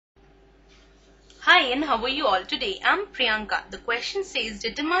Hi, and how are you all today? I'm Priyanka. The question says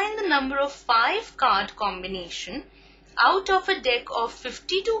determine the number of 5 card combination out of a deck of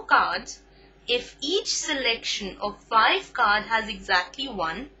 52 cards if each selection of 5 card has exactly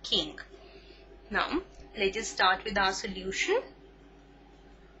 1 king. Now, let us start with our solution.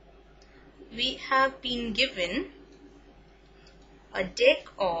 We have been given a deck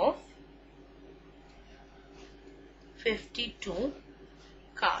of 52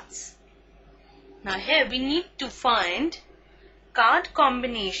 cards. Now here we need to find card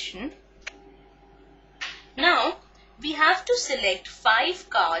combination. Now we have to select 5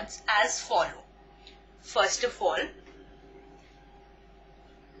 cards as follow. First of all,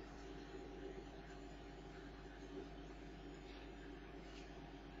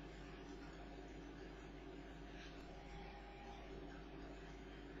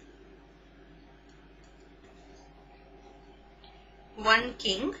 one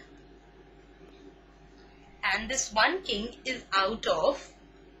king, and this one king is out of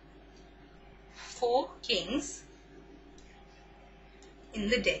 4 kings in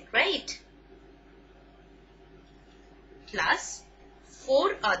the deck, right? Plus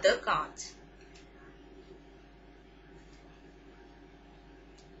 4 other cards,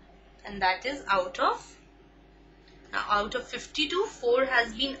 and that is out of 52, 4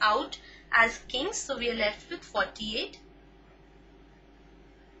 has been out as kings, so we are left with 48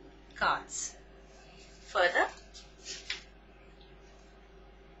 cards. Further,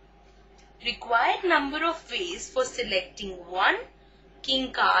 required number of ways for selecting one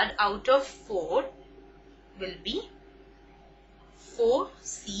king card out of 4 will be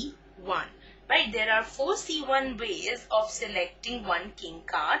 4C1. Right, there are 4C1 ways of selecting one king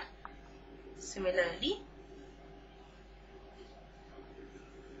card. Similarly,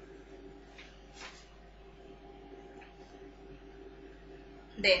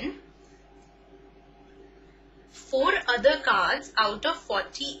 then 4 other cards out of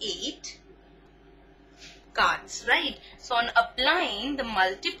 48 cards, right? So on applying the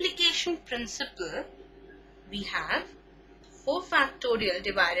multiplication principle, we have 4 factorial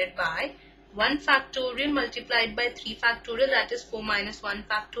divided by 1 factorial multiplied by 3 factorial, that is 4 minus 1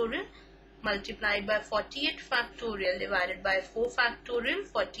 factorial, multiplied by 48 factorial divided by 4 factorial,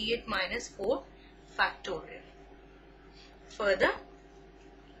 48 minus 4 factorial. Further,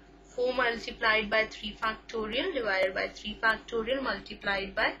 4 multiplied by 3 factorial divided by 3 factorial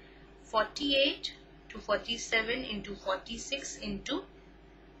multiplied by 48 to 47 into 46 into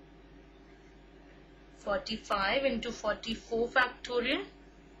 45 into 44 factorial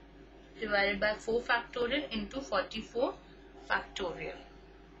divided by 4 factorial into 44 factorial.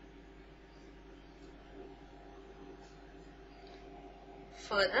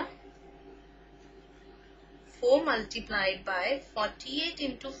 Further, 4 multiplied by 48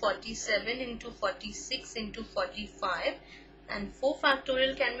 into 47 into 46 into 45, and 4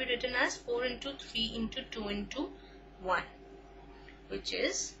 factorial can be written as 4 into 3 into 2 into 1, which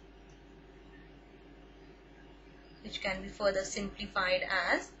can be further simplified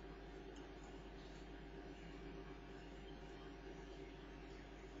as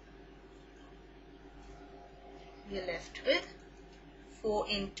we are left with 4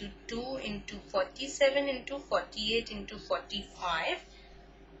 into 2 into 47 into 48 into 45,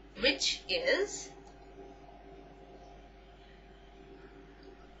 which is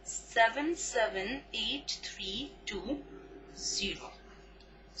 77830.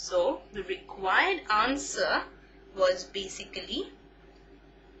 So the required answer was basically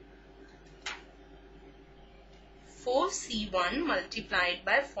 4C1 multiplied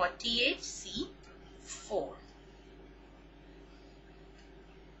by 48C4.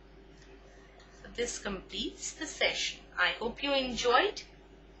 This completes the session. I hope you enjoyed.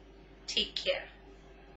 Take care.